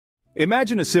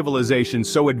Imagine a civilization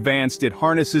so advanced it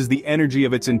harnesses the energy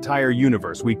of its entire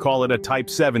universe. We call it a Type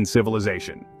 7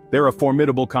 civilization. They're a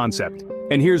formidable concept,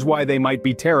 and here's why they might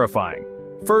be terrifying.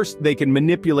 First, they can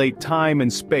manipulate time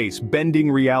and space, bending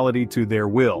reality to their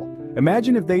will.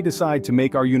 Imagine if they decide to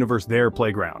make our universe their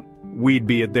playground. We'd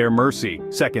be at their mercy.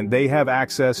 Second, they have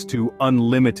access to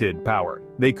unlimited power.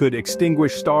 They could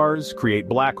extinguish stars, create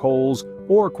black holes,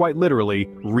 or quite literally,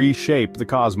 reshape the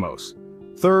cosmos.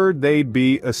 Third, they'd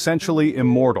be essentially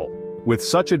immortal. With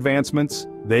such advancements,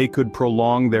 they could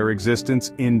prolong their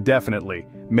existence indefinitely,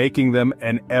 making them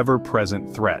an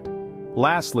ever-present threat.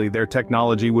 Lastly, their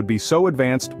technology would be so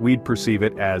advanced we'd perceive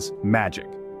it as magic.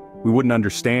 We wouldn't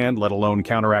understand, let alone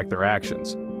counteract their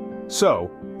actions.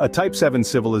 So, a Type 7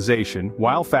 civilization,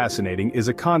 while fascinating, is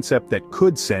a concept that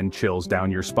could send chills down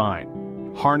your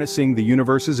spine. Harnessing the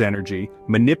universe's energy,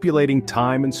 manipulating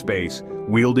time and space,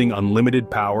 wielding unlimited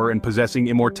power and possessing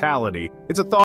immortality, it's a thought